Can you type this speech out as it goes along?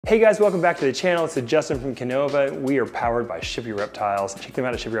Hey guys, welcome back to the channel. It's Justin from KINOVA. We are powered by Shippy Reptiles. Check them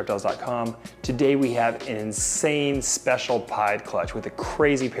out at shippyreptiles.com. Today we have an insane special pied clutch with a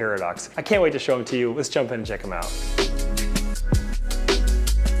crazy paradox. I can't wait to show them to you. Let's jump in and check them out.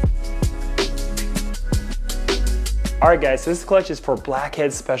 All right guys, so this clutch is for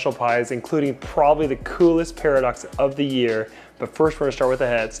Blackhead special pies, including probably the coolest paradox of the year. But first we're gonna start with the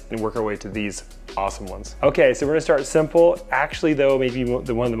Hets and work our way to these awesome ones. Okay, so we're gonna start simple. Actually though, maybe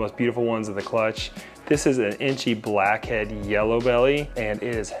one of the most beautiful ones of the clutch. This is an Enchi Blackhead yellow belly, and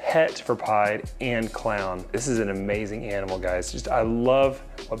it is Het for pied and clown. This is an amazing animal, guys. I love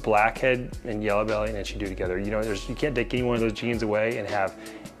what Blackhead and yellow belly and Enchi do together. You know, you can't take any one of those genes away and have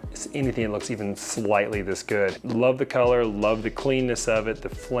anything that looks even slightly this good. Love the color, love the cleanness of it, the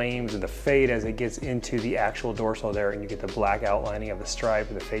flames and the fade as it gets into the actual dorsal there, and you get the black outlining of the stripe,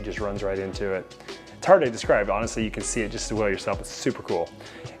 and the fade just runs right into it. It's hard to describe, honestly. You can see it just as well yourself. It's super cool.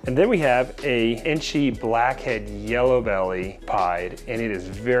 And then we have a Enchi Blackhead yellow belly pied, and it is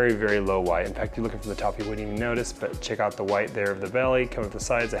very, very low white. In fact, if you're looking from the top, you wouldn't even notice, but check out the white there of the belly. Coming up the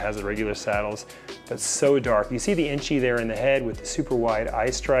sides, it has the regular saddles, but so dark. You see the Enchi there in the head with the super wide eye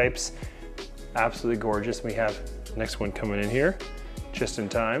stripes. Absolutely gorgeous. We have the next one coming in here just in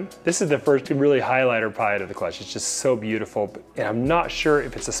time. This is the first really highlighter pied of the clutch. It's just so beautiful, and I'm not sure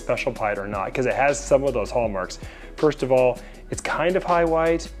if it's a special pied or not because it has some of those hallmarks. First of all, it's kind of high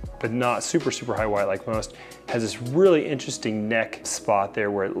white, but not super, super high white like most. It has this really interesting neck spot there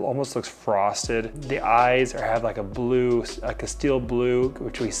where it almost looks frosted. The eyes have like a blue, like a steel blue,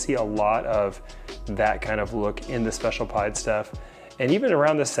 which we see a lot of that kind of look in the special pied stuff. And even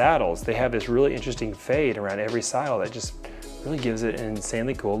around the saddles, they have this really interesting fade around every saddle that just really gives it an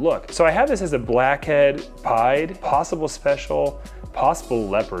insanely cool look. So I have this as a Blackhead pied, possible special, possible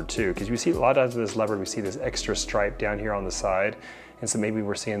leopard too, because we see a lot of times with this leopard, we see this extra stripe down here on the side. And so maybe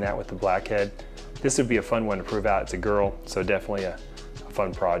we're seeing that with the Blackhead. This would be a fun one to prove out. It's a girl, so definitely a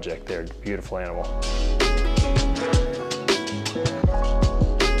fun project there. Beautiful animal.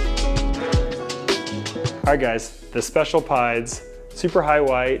 All right guys, the special pieds, super high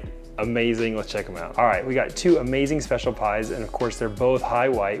white, amazing. Let's check them out. All right, we got two amazing special pies, and of course they're both high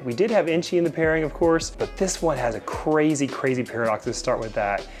white. We did have Enchi in the pairing, of course, but this one has a crazy, crazy paradox. Let's start with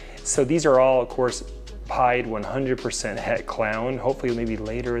that. So these are all, of course, pied 100% Het clown. Hopefully maybe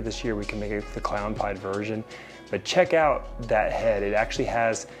later this year we can make it the clown pied version. But check out that head. It actually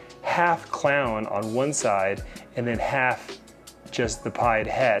has half clown on one side and then half just the pied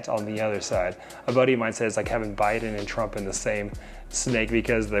Het on the other side. A buddy of mine says it's like having Biden and Trump in the same snake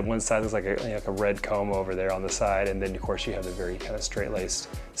because the one side looks like a red comb over there on the side, and then of course you have the very kind of straight-laced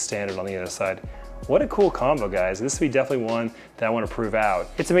standard on the other side. What a cool combo, guys. This would be definitely one that I want to prove out.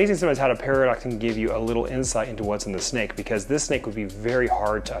 It's amazing sometimes how a paradox can give you a little insight into what's in the snake, because this snake would be very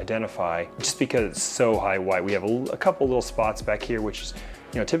hard to identify just because it's so high white. We have a couple little spots back here, which is,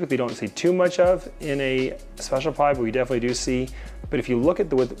 typically don't see too much of in a special pied, but we definitely do see. But if you look at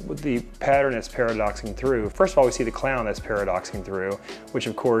the pattern that's paradoxing through, first of all, we see the clown that's paradoxing through, which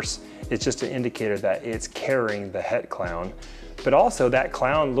of course is just an indicator that it's carrying the Het clown. But also that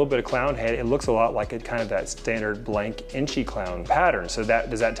clown, a little bit of clown head, it looks a lot like kind of that standard blank Enchi clown pattern. So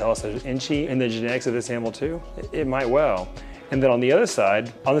does that tell us there's Enchi in the genetics of this animal too? It might well. And then on this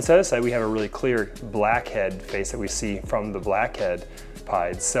other side, we have a really clear Blackhead face that we see from the Blackhead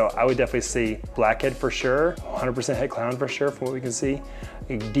pieds. So I would definitely see Blackhead for sure, 100% Het clown for sure from what we can see.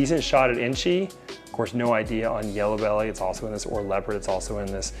 A decent shot at Enchi. Of course, no idea on yellow belly, it's also in this, or leopard, it's also in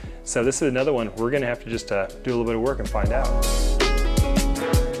this. So this is another one we're gonna have to just do a little bit of work and find out.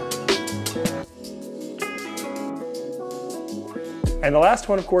 And the last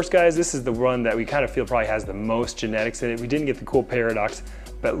one, of course, guys, this is the one that we kind of feel probably has the most genetics in it. We didn't get the cool paradox,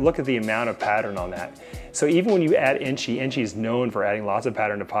 but look at the amount of pattern on that. So even when you add Enchi, Enchi is known for adding lots of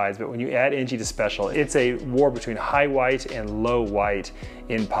pattern to pieds, but when you add Enchi to special, it's a war between high white and low white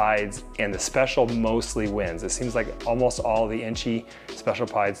in pieds, and the special mostly wins. It seems like almost all the Enchi special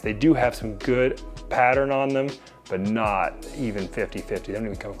pieds, they do have some good pattern on them, but not even 50-50. They don't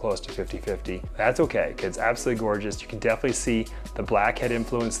even come close to 50-50. That's okay, because it's absolutely gorgeous. You can definitely see the Blackhead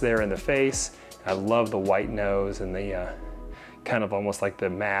influence there in the face. I love the white nose and the kind of almost like the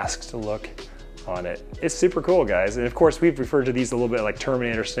masked look on it. It's super cool, guys. And of course, we've referred to these a little bit like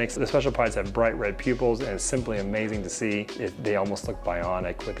Terminator snakes. The special pieds have bright red pupils, and it's simply amazing to see. They almost look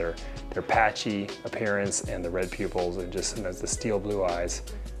bionic with their patchy appearance and the red pupils and just sometimes the steel blue eyes.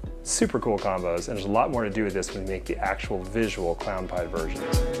 Super cool combos, and there's a lot more to do with this when we make the actual visual clown pied versions.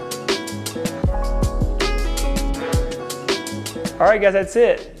 All right, guys, that's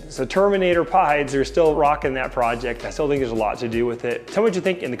it. So Terminator Pieds are still rocking that project. I still think there's a lot to do with it. Tell me what you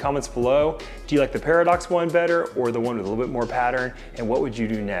think in the comments below. Do you like the paradox one better or the one with a little bit more pattern? And what would you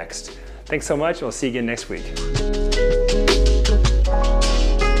do next? Thanks so much, and we'll see you again next week.